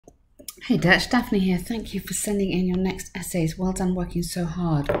Hey Detch, Daphne here. Thank you for sending in your next essays. Well done working so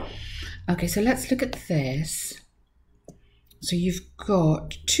hard. Okay, so let's look at this. So you've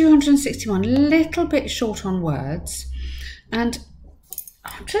got 261, little bit short on words. And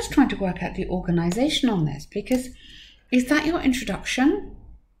I'm just trying to work out the organisation on this, because is that your introduction?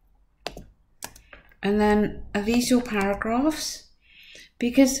 And then are these your paragraphs?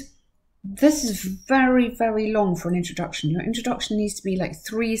 Because this is very, very long for an introduction. Your introduction needs to be like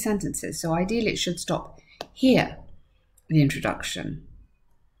 3 sentences. So ideally it should stop here, the introduction.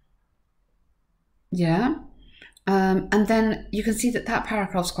 Yeah. And then you can see that that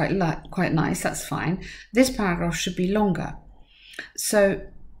paragraph's quite nice. That's fine. This paragraph should be longer. So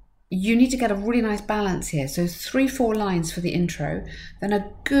you need to get a really nice balance here. So 3-4 lines for the intro, then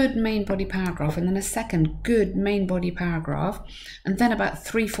a good main body paragraph, and then a second good main body paragraph, and then about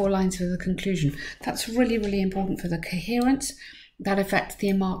 3-4 lines for the conclusion. That's really, really important for the coherence. That affects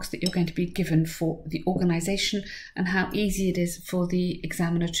the marks that you're going to be given for the organisation and how easy it is for the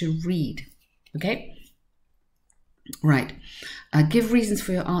examiner to read. Okay? Right. Give reasons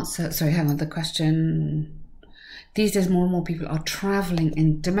for your answer. Sorry, hang on, the question... These days, more and more people are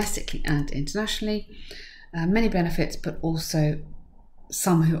travelling domestically and internationally. Many benefits, but also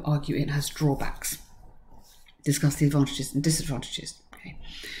some who argue it has drawbacks. Discuss the advantages and disadvantages. Okay.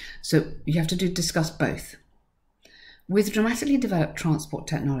 So you have to discuss both. With dramatically developed transport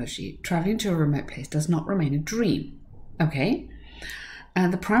technology, travelling to a remote place does not remain a dream. Okay.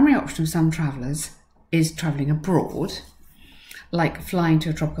 The primary option of some travellers is travelling abroad, like flying to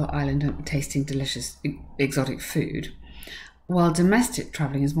a tropical island and tasting delicious exotic food. While domestic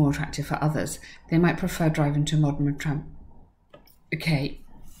travelling is more attractive for others, they might prefer driving to a modern tram. Okay.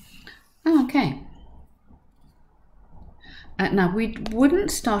 Oh, okay. Now, we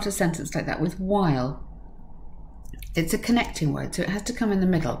wouldn't start a sentence like that with while. It's a connecting word, so it has to come in the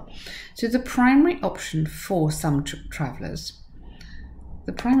middle. So the primary option for some travellers,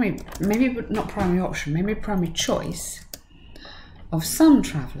 the primary, maybe not primary option, maybe primary choice of some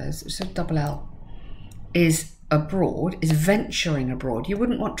travellers, so double L, is abroad, is venturing abroad. You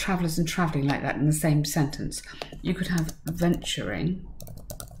wouldn't want travellers and travelling like that in the same sentence. You could have venturing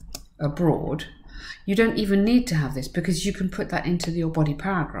abroad. You don't even need to have this because you can put that into your body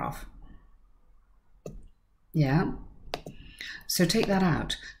paragraph. Yeah? So take that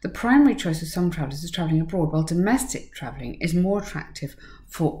out. The primary choice of some travellers is travelling abroad, while domestic travelling is more attractive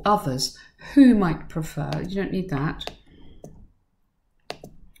for others who might prefer, you don't need that,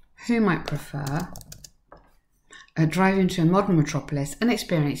 who might prefer driving to a modern metropolis and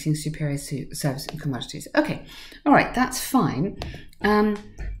experiencing superior service and commodities. Okay, all right, that's fine.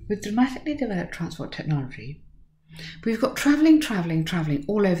 With dramatically developed transport technology, we've got travelling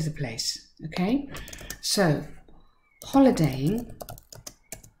all over the place. Okay, so holidaying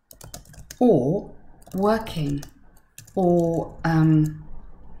or working or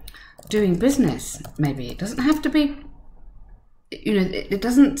doing business, maybe. It doesn't have to be, you know, it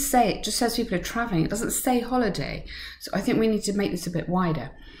doesn't say, it just says people are travelling. It doesn't say holiday. So I think we need to make this a bit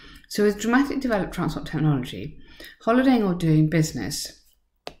wider. So with dramatically developed transport technology, holidaying or doing business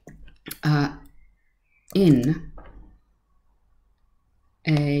in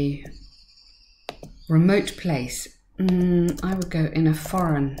a remote place, I would go in a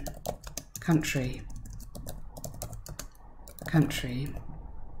foreign country.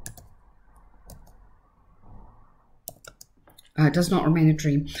 It does not remain a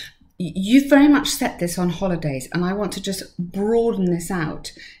dream. You've very much set this on holidays, and I want to just broaden this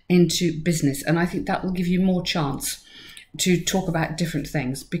out into business, and I think that will give you more chance to talk about different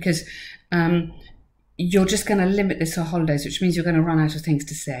things, because you're just going to limit this to holidays, which means you're going to run out of things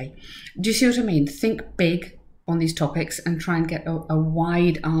to say. Do you see what I mean? Think big on these topics and try and get a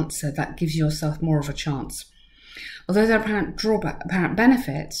wide answer that gives yourself more of a chance. Although there are apparent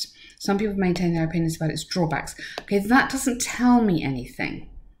benefits, some people maintain their opinions about its drawbacks. Okay, that doesn't tell me anything.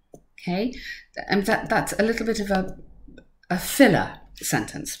 Okay, and that's a little bit of a filler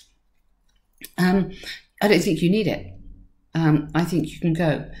sentence. I don't think you need it. I think you can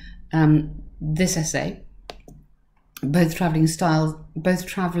go. This essay, both travelling styles,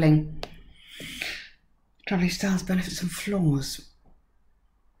 benefits and flaws.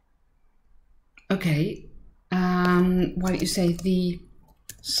 Okay, why don't you say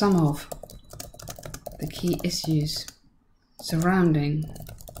some of the key issues surrounding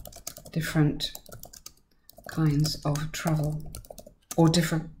different kinds of travel, or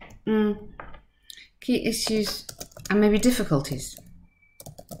different key issues and maybe difficulties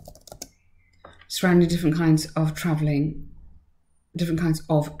surrounding different kinds of travelling.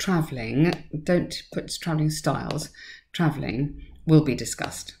 Don't put travelling styles. Travelling will be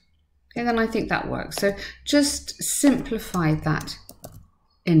discussed. Okay, then I think that works. So just simplify that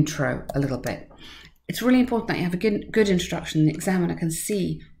intro a little bit. It's really important that you have a good introduction. The examiner can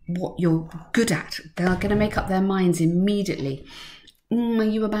see what you're good at. They're going to make up their minds immediately. Are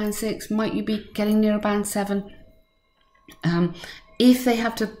you a band 6? Might you be getting near a band 7? If they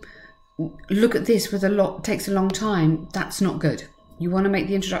have to look at this with takes a long time, that's not good. You want to make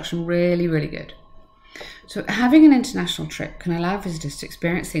the introduction really, really good. So having an international trip can allow visitors to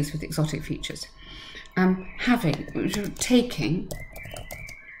experience things with exotic features.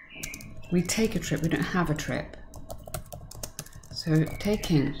 We take a trip, we don't have a trip. So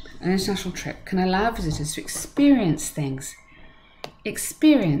taking an international trip can allow visitors to experience things.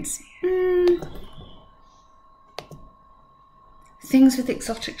 Things with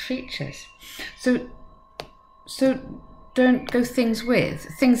exotic features. So don't go things with.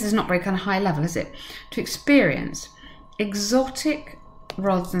 Things is not very kind of high level, is it? To experience exotic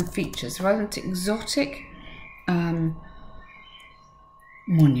rather than features, rather than to exotic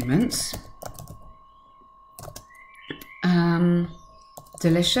monuments,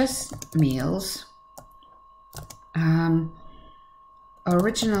 delicious meals,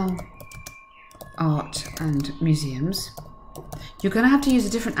 original art and museums. You're going to have to use a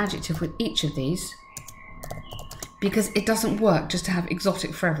different adjective with each of these because it doesn't work just to have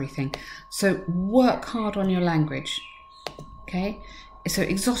exotic for everything. So work hard on your language. Okay, so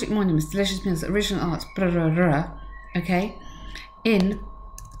exotic monuments, delicious meals, original arts, blah, blah, blah, okay, in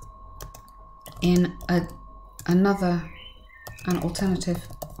an alternative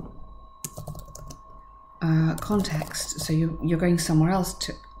context. So you're going somewhere else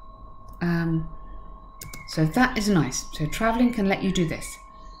to. So that is nice. So traveling can let you do this.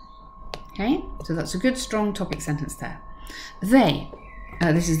 Okay, so that's a good strong topic sentence there. They,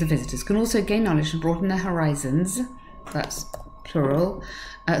 this is the visitors, can also gain knowledge and broaden their horizons, that's plural,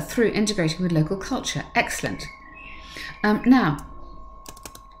 through integrating with local culture. Excellent. Now,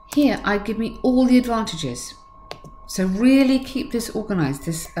 here I give me all the advantages. So really keep this organized,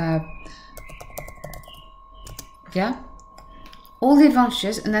 this, yeah? All the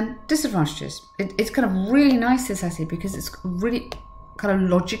advantages and then disadvantages. It's kind of really nice, this essay, because it's really kind of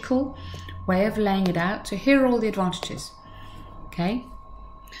logical way of laying it out. So here are all the advantages. Okay,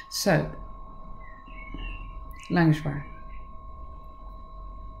 so language barrier.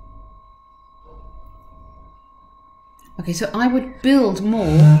 Okay, so I would build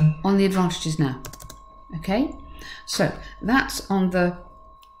more on the advantages now. Okay, so that's on the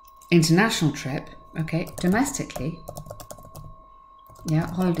international trip. Okay, domestically,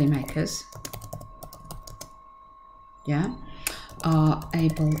 yeah, holiday makers, yeah, are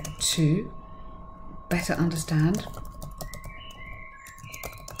able to better understand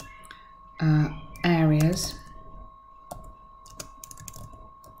areas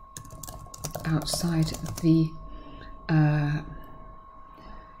outside the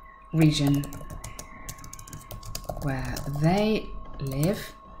region where they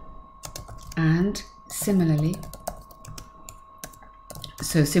live, and similarly,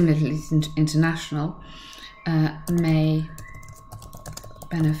 international may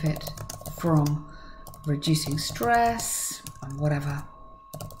benefit from reducing stress and whatever.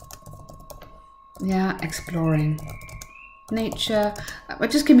 Yeah, exploring nature.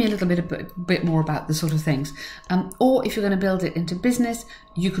 Just give me a little bit more about the sort of things. Or if you're going to build it into business,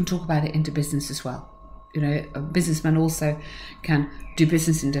 you can talk about it into business as well. You know, a businessman also can do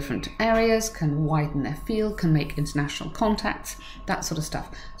business in different areas, can widen their field, can make international contacts, that sort of stuff.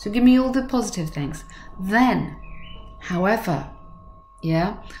 So give me all the positive things. Then, however,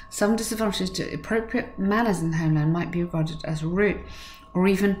 yeah, some disadvantages to appropriate manners in the homeland might be regarded as rude or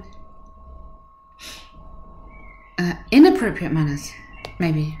even inappropriate manners,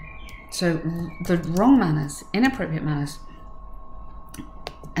 maybe. So the wrong manners, inappropriate manners,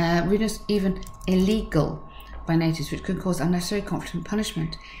 even illegal by natives, which could cause unnecessary conflict and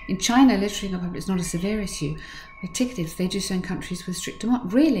punishment. In China, littering in public is not a severe issue. With ticketed, they do so in countries with strict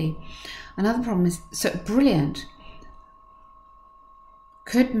demand. Really? Another problem is, so brilliant,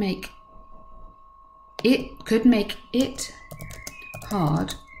 could make it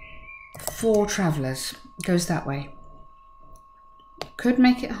hard for travellers. Goes that way. Could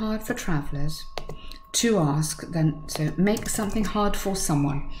make it hard for travellers to ask, then, so make something hard for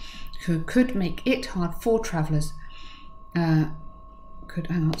someone who could make it hard for travellers. Make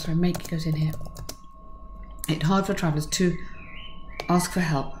goes in here. It hard for travellers to ask for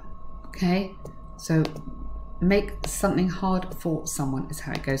help. Okay, so make something hard for someone is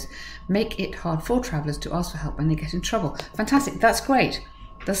how it goes. Make it hard for travellers to ask for help when they get in trouble. Fantastic, that's great.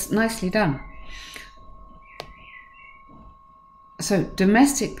 That's nicely done. So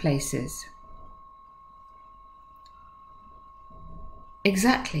domestic places.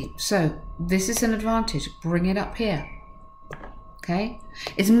 Exactly. So this is an advantage. Bring it up here. Okay.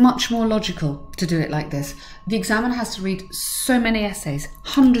 It's much more logical to do it like this. The examiner has to read so many essays,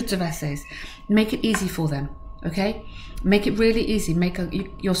 hundreds of essays. Make it easy for them. Okay. Make it really easy.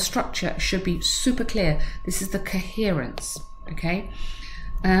 Your structure should be super clear. This is the coherence. Okay.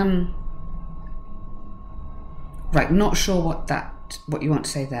 Right. Not sure what you want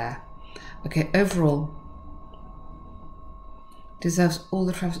to say there. Okay. Overall, deserves all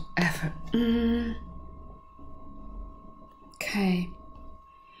the travel's effort. Okay.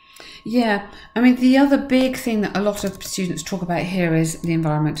 Yeah, I mean, the other big thing that a lot of students talk about here is the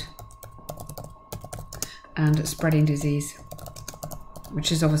environment and spreading disease,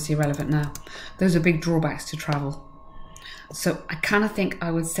 which is obviously relevant now. Those are big drawbacks to travel. So I kind of think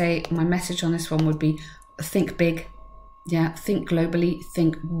I would say my message on this one would be think big. Yeah, think globally,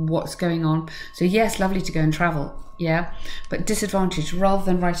 think what's going on. So yes, lovely to go and travel. Yeah, but disadvantage rather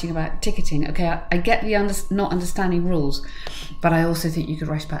than writing about ticketing. Okay, I get the not understanding rules, but I also think you could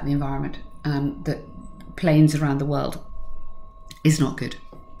write about the environment, that planes around the world is not good.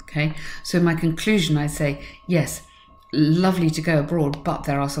 Okay, so in my conclusion, I say yes, lovely to go abroad, but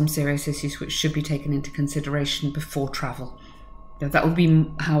there are some serious issues which should be taken into consideration before travel. That would be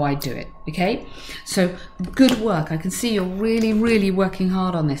how I do it. Okay, so good work. I can see you're really, really working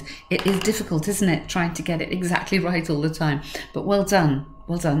hard on this. It is difficult, isn't it, trying to get it exactly right all the time? But well done,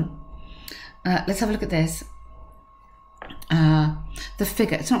 well done. Let's have a look at this. The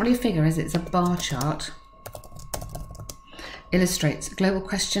figure. It's not really a figure, is it? It's a bar chart. Illustrates a global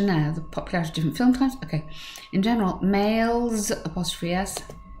questionnaire, the popularity of different film types. Okay, in general, males apostrophe S.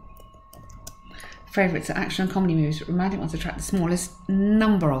 Favourites are action and comedy movies. Romantic ones attract the smallest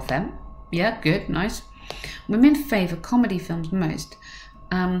number of them. Yeah, good, nice. Women favour comedy films most,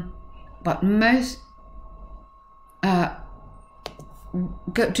 but most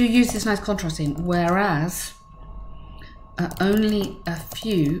do use this nice contrasting. Whereas only a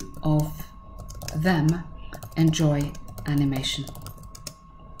few of them enjoy animation.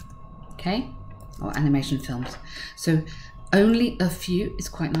 Okay, or animation films. So only a few is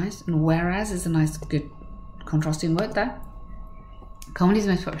quite nice, and whereas is a nice, good contrasting word there. Comedy is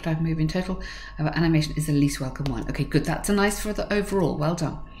the most popular type of movie in total, however animation is the least welcome one. Okay, good, that's a nice for the overall, well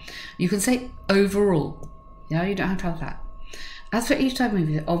done. You can say overall, yeah, you don't have to have that. As for each type of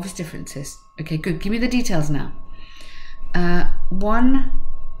movie, there are obvious differences. Okay, good, give me the details now.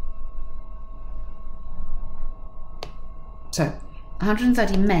 So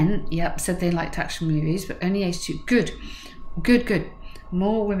 130 men, yep, said they liked action movies, but only age 2. Good. Good.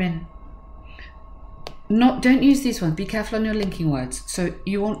 More women. Don't use these ones. Be careful on your linking words. So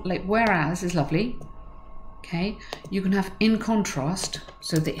you want, like, whereas is lovely. Okay. You can have in contrast.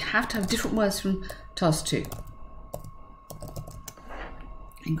 So they have to have different words from task 2.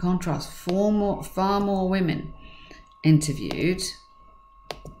 In contrast, far more women interviewed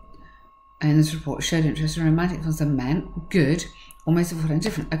in this report showed interest in romantic films than men. Good. Almost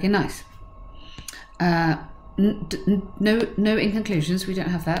different. Okay, nice. No in conclusions, we don't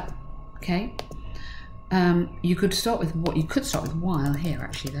have that. Okay. You could start with while here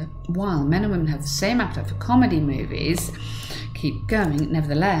actually though. While men and women have the same appetite for comedy movies, keep going,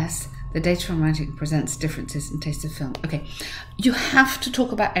 nevertheless, the data from romantic presents differences in taste of film. Okay. You have to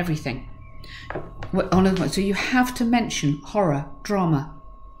talk about everything. So you have to mention horror, drama.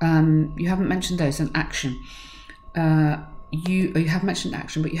 You haven't mentioned those, and action. You have mentioned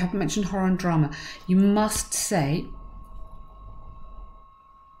action, but you haven't mentioned horror and drama. You must say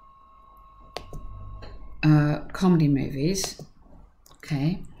comedy movies.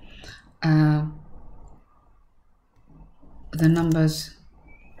 Okay. The numbers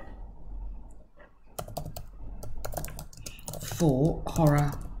for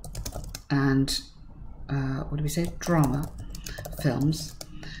horror and what do we say? Drama films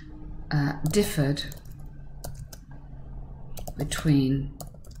differed between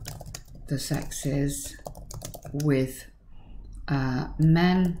the sexes, with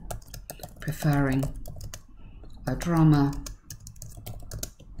men preferring a drama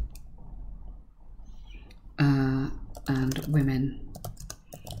and women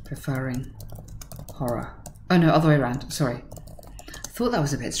preferring horror. Oh no, other way around, sorry. I thought that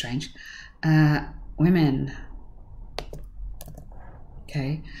was a bit strange. Women,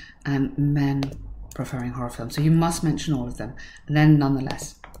 okay, and men preferring horror films. So you must mention all of them, and then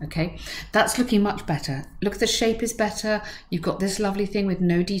nonetheless. Okay, that's looking much better. Look, the shape is better. You've got this lovely thing with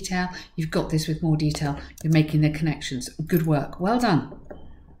no detail. You've got this with more detail. You're making the connections. Good work. Well done.